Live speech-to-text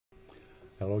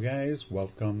Hello guys,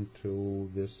 welcome to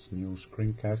this new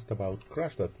screencast about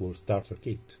Crash That Wool starter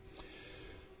kit.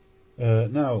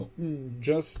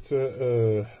 Just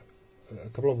a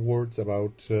couple of words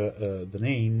about the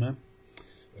name.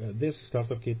 This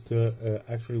starter kit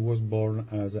actually was born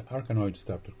as an Arkanoid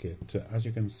starter kit. As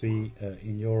you can see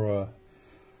in your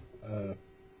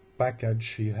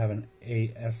package, you have an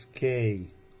ASK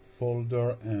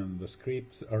folder and the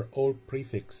scripts are all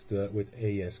prefixed with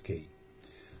ASK.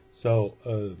 So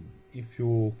if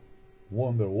you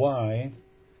wonder why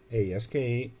ASK,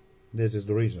 this is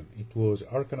the reason. It was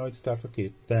Arkanoid starter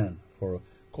kit. Then for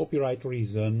copyright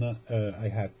reason I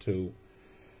had to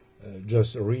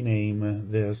just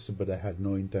rename this, but I had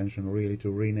no intention really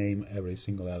to rename every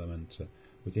single element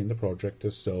within the project.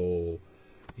 So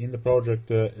in the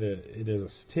project it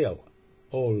is still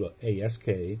all ASK,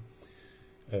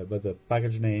 but the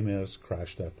package name is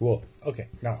Crash That Wool. Okay,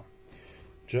 now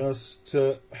just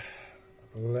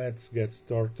let's get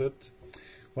started.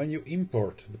 When you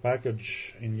import the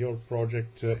package in your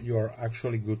project, you are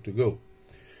actually good to go.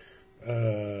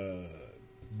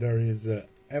 There is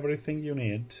everything you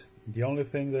need. The only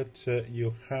thing that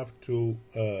you have to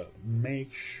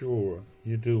make sure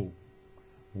you do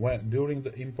during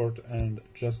the import and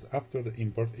just after the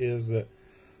import is the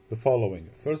following.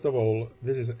 First of all,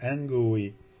 this is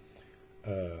NGUI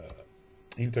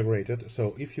integrated,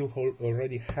 so if you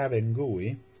already have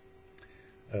NGUI,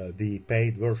 the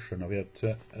paid version of it,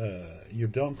 you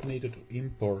don't need to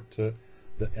import the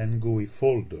NGUI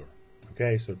folder.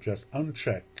 Okay, so just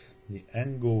uncheck the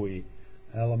NGUI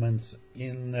elements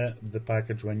in the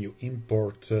package when you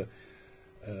import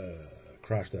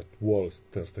Crash That Wool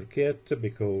starter kit,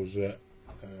 because the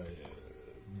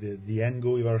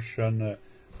NGUI version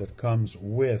that comes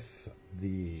with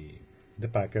the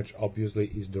package obviously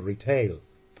is the retail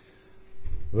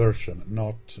version,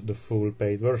 not the full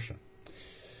paid version.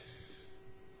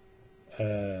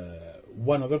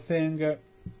 One other thing,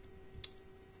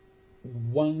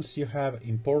 once you have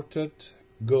imported,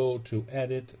 go to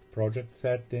Edit, Project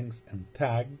Settings and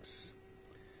Tags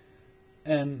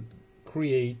and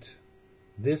create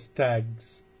these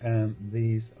tags and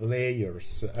these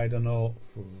layers. I don't know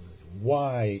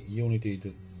why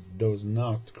Unity does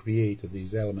not create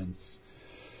these elements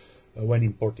when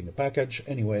importing a package.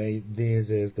 Anyway, this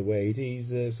is the way it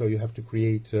is. So you have to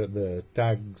create the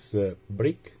tags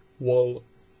brick, wall,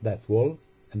 that wall,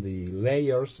 and the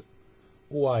layers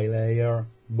UI layer,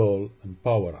 ball and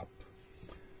power up.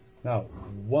 Now,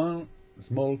 one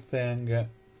small thing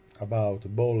about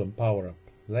ball and power up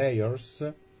layers: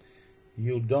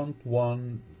 you don't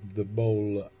want the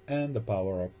ball and the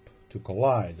power up to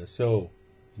collide. So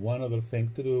one other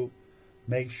thing to do,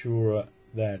 make sure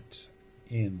that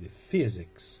in the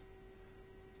physics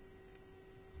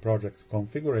project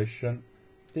configuration,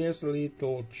 this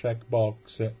little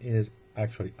checkbox is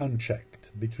actually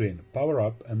unchecked between power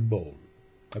up and ball.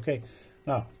 Okay,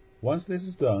 now once this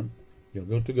is done, you're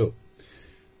good to go.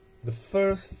 The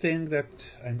first thing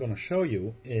that I'm going to show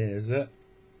you is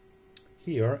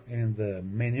here in the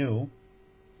menu,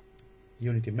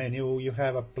 Unity menu, you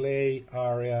have a play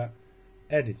area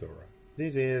editor.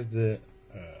 This is the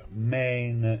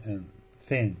main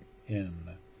thing in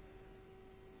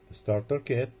the starter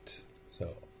kit,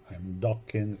 so I'm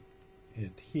docking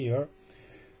it here.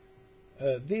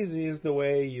 This is the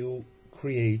way you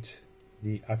create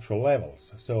the actual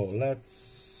levels. So let's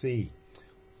see.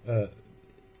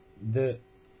 The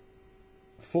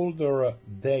folder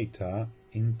data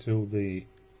into the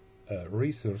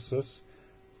resources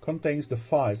contains the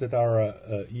files that are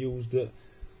used,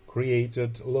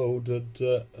 created, loaded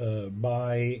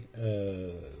by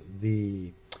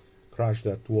the Crash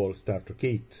That Wool starter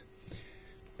kit.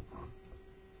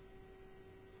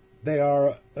 They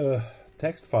are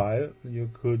text file. You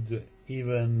could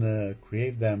even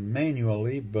create them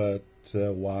manually, but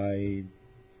why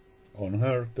on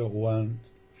earth one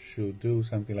should do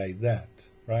something like that,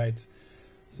 right?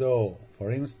 So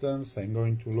for instance, I'm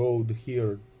going to load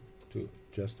here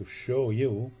just to show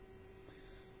you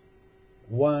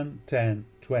 1, 10,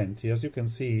 20. As you can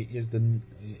see, is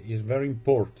very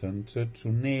important to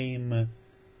name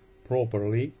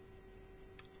properly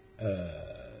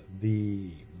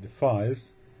the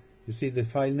files. You see, the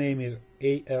file name is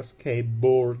ASK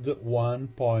board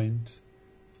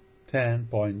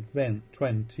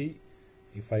 1.10.20.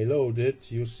 If I load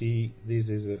it, you see this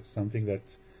is something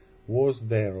that was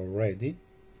there already.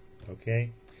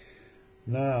 Okay,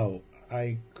 now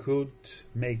I could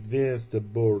make this the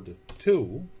board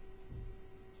 2,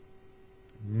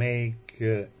 make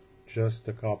just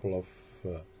a couple of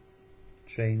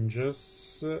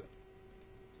changes,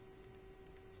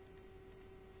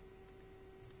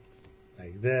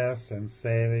 like this and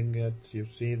saving it. You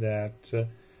see that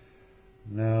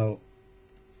now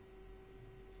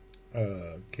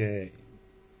okay,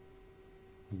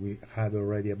 we had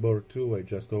already a board 2. I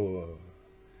just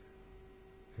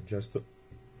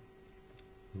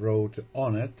wrote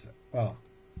on it. Well,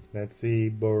 let's see,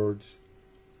 board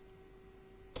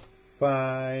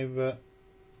 5,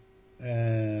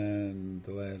 and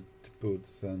let's put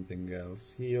something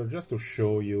else here just to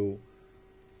show you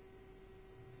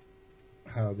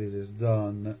how this is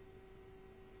done,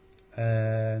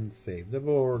 and save the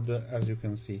board. As you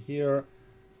can see here,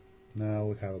 now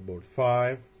we have a board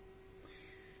 5.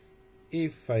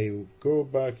 If I go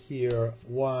back here,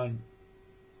 1,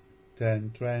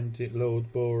 10, 20,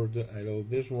 load board, I load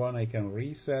this one, I can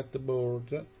reset the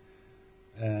board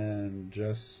and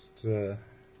just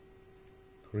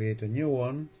create a new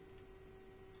one.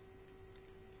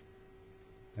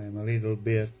 I'm a little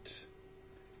bit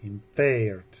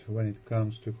impaired when it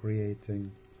comes to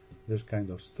creating this kind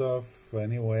of stuff.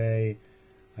 Anyway,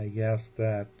 I guess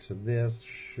that this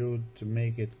should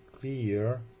make it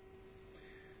clear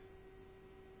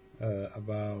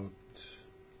about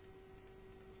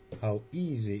how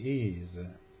easy it is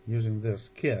using this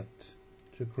kit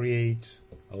to create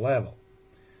a level.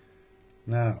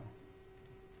 Now,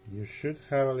 you should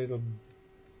have a little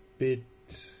bit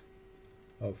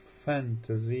of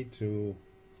fantasy to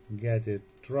get it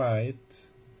right.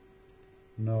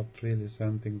 Not really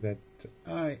something that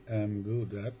I am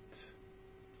good at.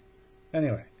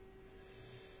 Anyway,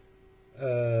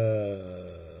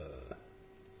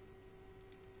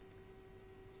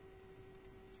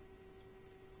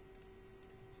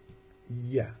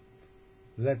 yeah,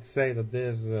 let's say that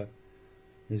this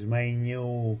is my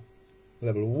new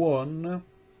level 1.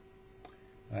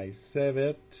 I save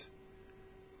it.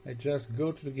 I just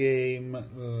go to the game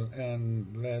and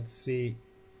let's see,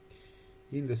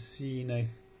 in the scene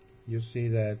you see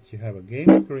that you have a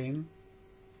game screen.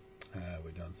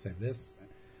 We don't save this,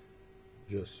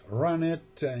 just run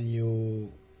it and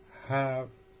you have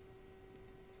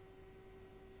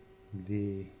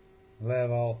the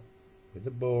level with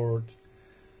the board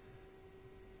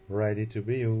ready to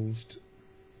be used.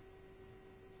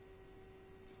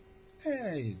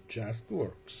 It just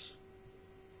works.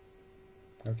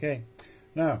 Okay,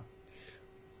 now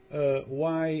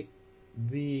why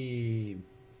the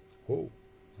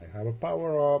I have a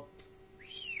power up.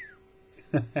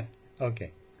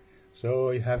 Okay, so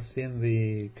you have seen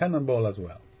the cannonball as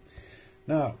well.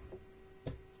 Now,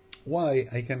 why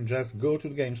I can just go to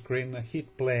the game screen,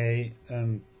 hit play,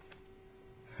 and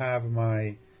have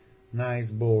my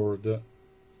nice board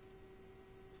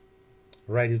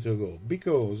ready to go?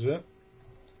 Because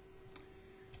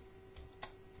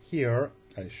here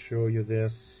I show you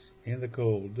this in the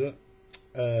code,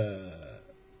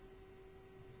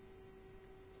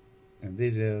 and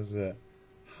this is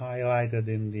highlighted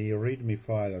in the README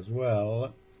file as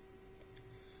well.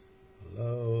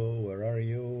 Hello, where are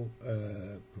you?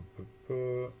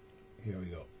 Here we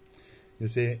go. You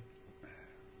see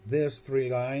this 3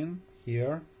 line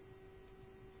here.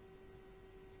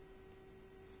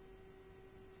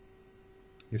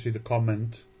 You see the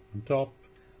comment on top,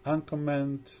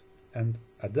 uncomment and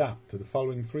adapt to the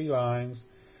following 3 lines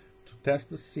to test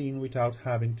the scene without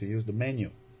having to use the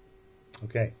menu.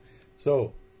 Okay,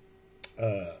 so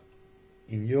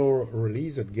in your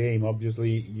released game,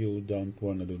 obviously you don't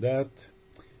want to do that,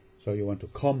 so you want to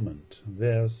comment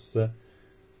this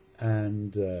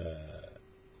and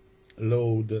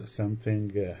load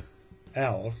something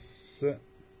else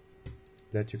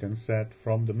that you can set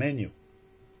from the menu.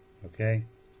 Okay,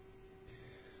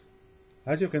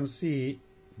 as you can see,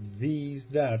 these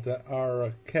data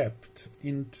are kept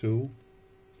into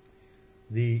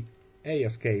the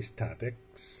ASK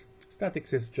statics.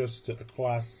 Statics is just a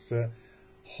class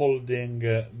holding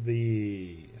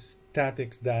the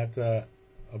statics data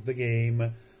of the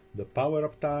game, the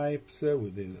power-up types,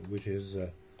 which is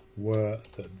where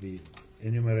the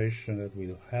enumeration that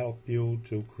will help you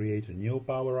to create new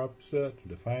power-ups, to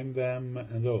define them,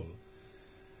 and all.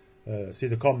 See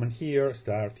the comment here,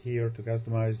 start here to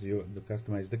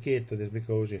customize the kit. That is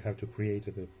because you have to create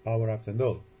the power-ups and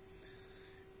all.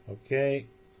 Okay,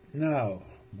 now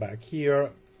back here.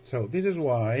 So this is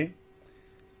why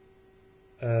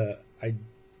I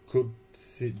could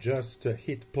just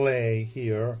hit play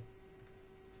here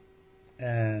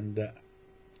and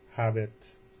have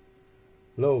it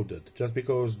loaded, just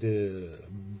because the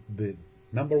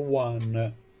number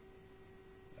 1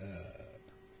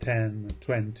 10,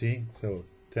 20, so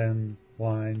 10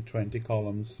 line, 20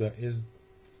 columns is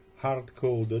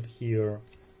hard-coded here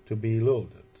to be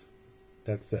loaded.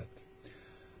 That's it.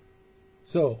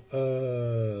 So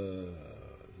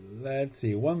let's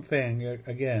see, one thing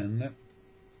again,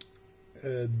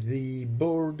 the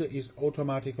board is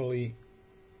automatically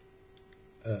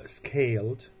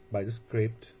scaled by the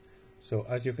script. So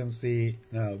as you can see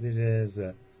now, this is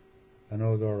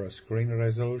another screen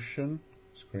resolution,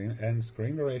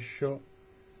 screen ratio,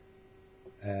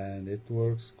 and it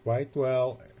works quite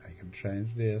well. I can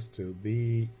change this to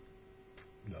be,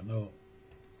 don't know,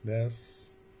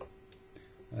 this.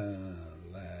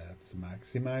 Let's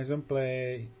maximize and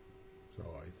play, so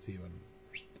it's even,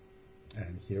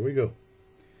 and here we go.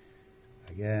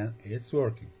 Again, it's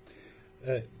working.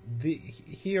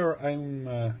 Here I'm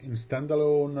in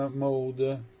standalone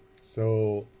mode,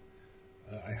 so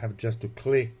I have just to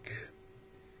click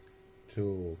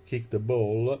to kick the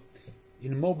ball.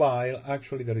 In mobile,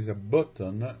 actually, there is a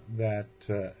button that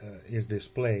is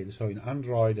displayed. So in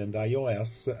Android and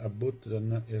iOS, a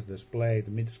button is displayed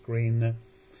mid-screen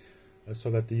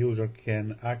so that the user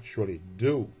can actually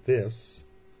do this.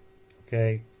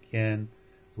 Okay, can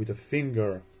with a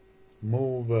finger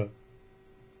move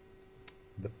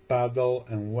the paddle,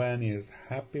 and when he's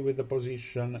happy with the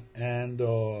position and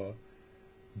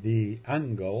the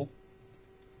angle,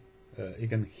 he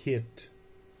can hit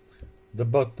the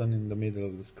button in the middle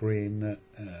of the screen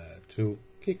to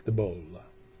kick the ball.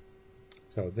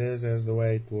 So this is the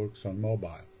way it works on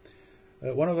mobile.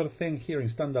 One other thing here in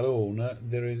standalone,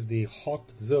 there is the hot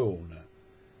zone,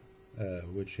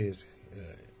 which is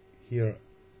here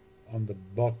on the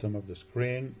bottom of the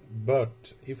screen,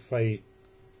 but if I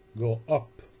go up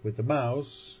with the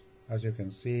mouse, as you can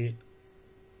see,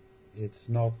 it's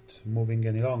not moving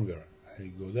any longer. I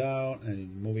go down and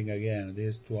it's moving again.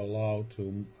 This to allow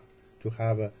to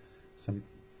have some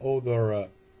other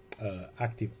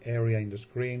active area in the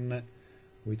screen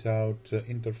without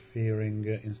interfering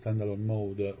in standalone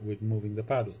mode with moving the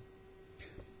paddle.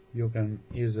 You can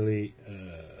easily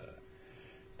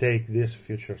take these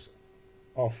features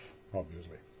off,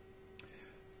 obviously.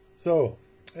 So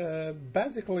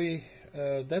basically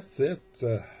that's it.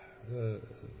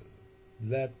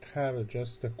 Let's have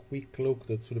just a quick look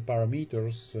to the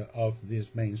parameters of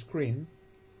this main screen,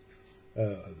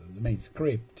 the main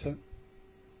script,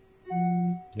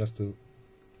 just to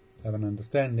have an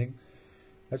understanding.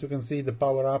 As you can see, the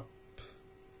power-ups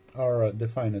are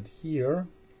defined here.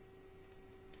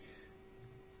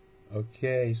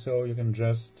 Okay, so you can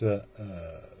just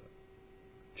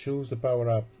choose the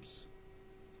power-ups,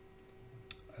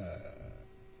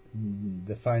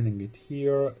 defining it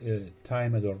here,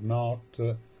 timed or not.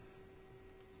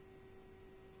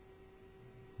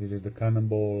 This is the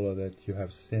cannonball that you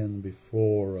have seen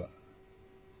before.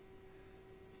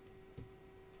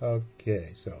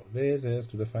 Okay, so this is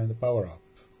to define the power-up.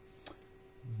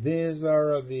 These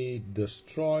are the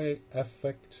destroy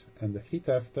effect and the hit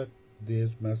effect.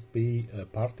 This must be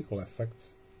particle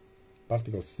effects,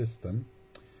 particle system.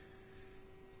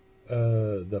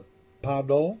 The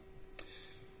paddle.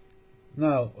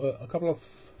 Now, a couple of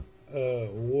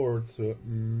words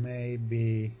may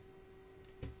be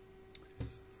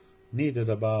needed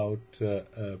about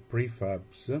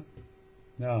prefabs.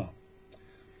 Now,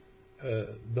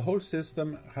 the whole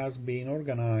system has been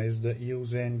organized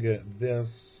using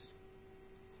these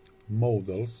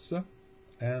models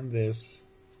and these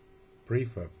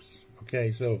prefabs.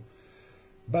 Okay, so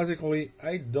basically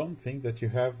I don't think that you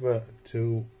have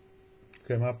to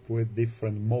come up with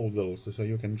different models, so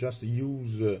you can just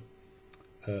use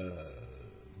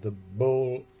the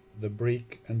ball, the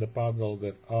brick and the paddle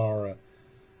that are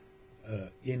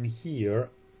in here.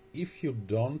 If you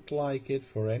don't like it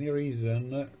for any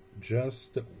reason,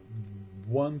 just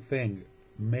one thing,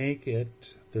 make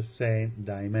it the same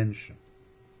dimension.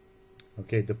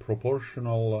 Okay, the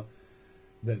proportional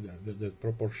the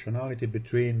proportionality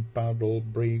between paddle,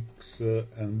 bricks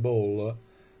and ball,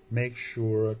 make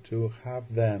sure to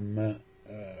have them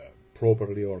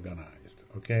properly organized.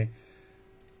 Okay,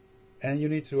 and you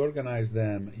need to organize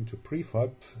them into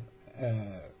prefab.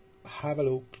 Have a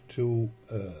look to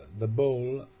the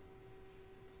ball.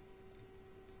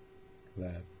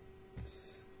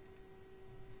 Let's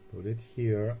put it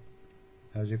here.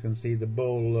 As you can see, the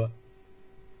ball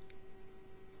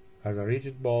has a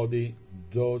rigid body,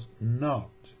 does not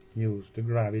use the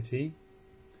gravity,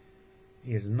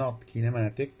 is not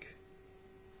kinematic,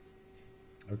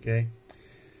 okay,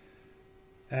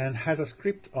 and has a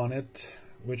script on it,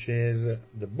 which is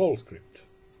the ball script,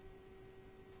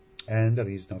 and there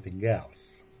is nothing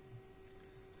else.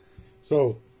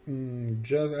 So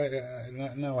just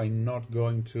now I'm not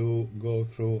going to go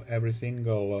through every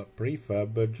single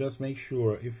prefab, but just make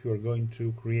sure if you're going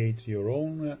to create your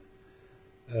own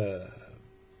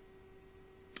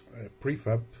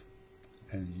prefab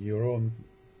and your own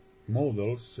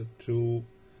models to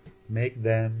make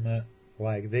them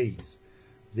like these.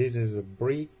 This is a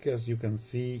brick. As you can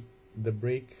see, the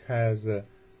brick has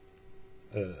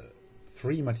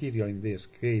 3 material in this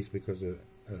case, because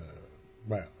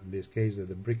well, in this case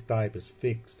the brick type is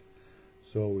fixed,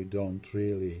 so we don't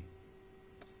really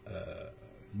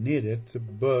need it.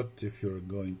 But if you're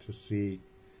going to see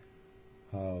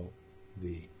how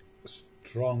the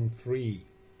strong 3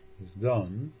 is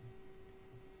done,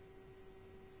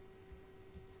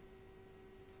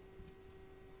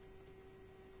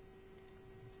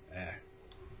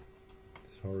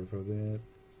 sorry for that.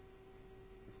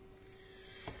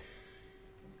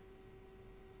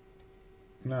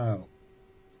 Now,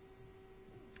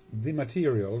 the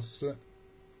materials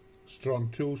strong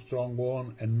 2, strong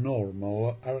 1 and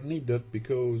normal are needed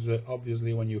because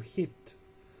obviously when you hit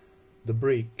the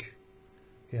brick,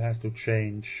 it has to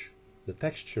change the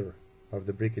texture of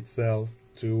the brick itself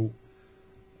to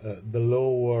the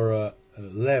lower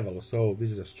level. So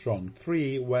this is a strong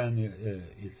 3. When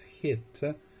it's hit,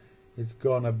 it's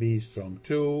gonna be strong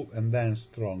 2 and then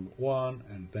strong 1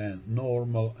 and then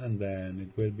normal, and then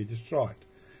it will be destroyed.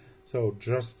 So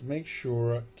just make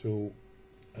sure to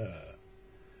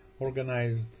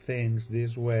organize things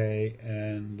this way,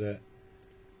 and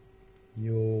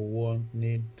you won't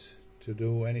need to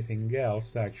do anything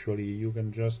else. Actually, you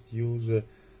can just use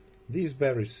this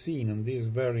very scene and this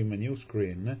very menu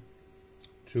screen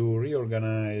to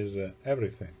reorganize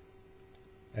everything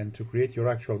and to create your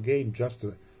actual game, just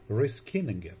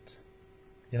reskinning it,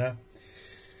 you know.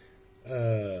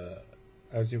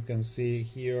 As you can see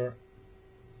here,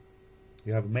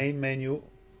 you have main menu,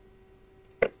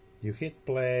 you hit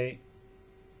play,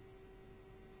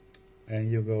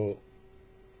 and you go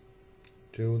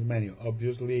to the menu.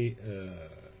 Obviously,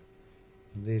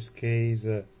 in this case,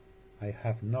 I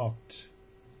have not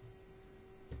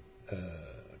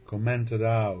commented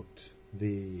out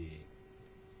the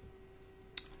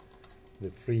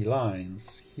 3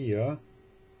 lines here.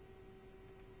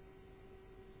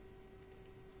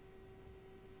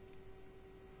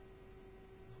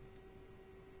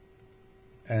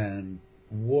 And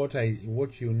what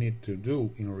you need to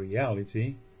do in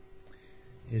reality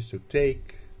is to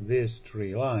take these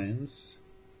 3 lines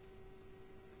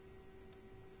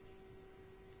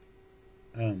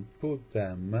and put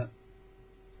them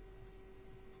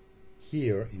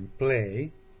here in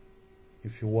play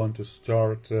if you want to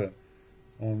start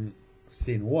on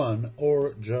scene 1,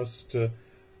 or just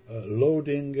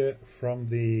loading from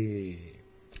the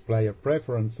player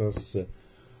preferences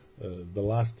the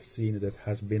last scene that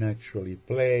has been actually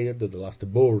played, the last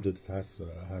board that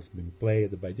has been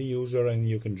played by the user, and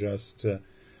you can just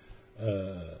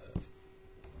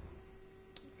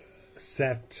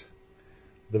set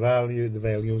the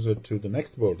values to the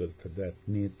next board that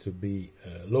need to be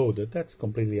loaded. That's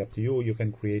completely up to you. You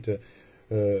can create a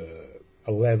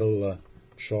level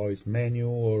choice menu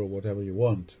or whatever you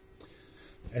want.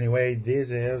 Anyway,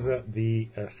 this is the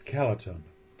skeleton.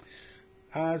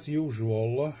 As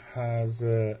usual, as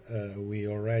we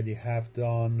already have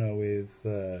done with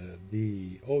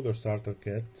the other starter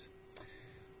kit,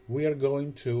 we are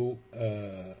going to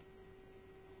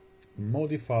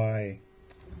modify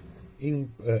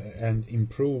and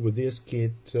improve this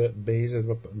kit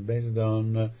based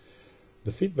on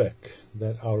the feedback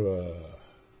that our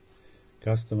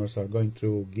customers are going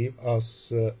to give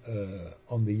us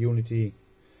on the Unity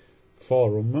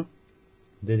forum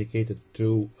dedicated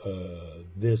to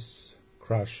this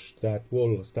Crash That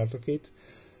Wall starter kit.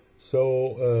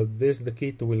 So the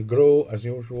kit will grow as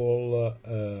usual.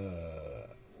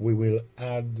 We will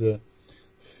add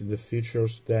the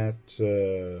features that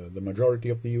the majority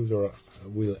of the user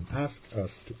will ask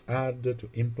us to add, to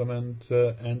implement,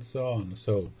 and so on.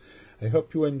 So I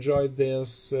hope you enjoyed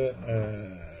this.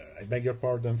 I beg your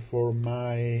pardon for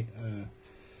my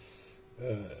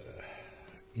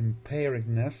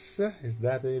impairedness. Is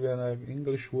that even an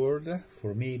English word?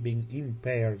 For me being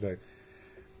impaired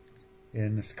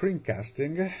in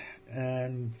screencasting.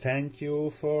 And thank you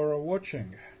for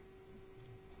watching.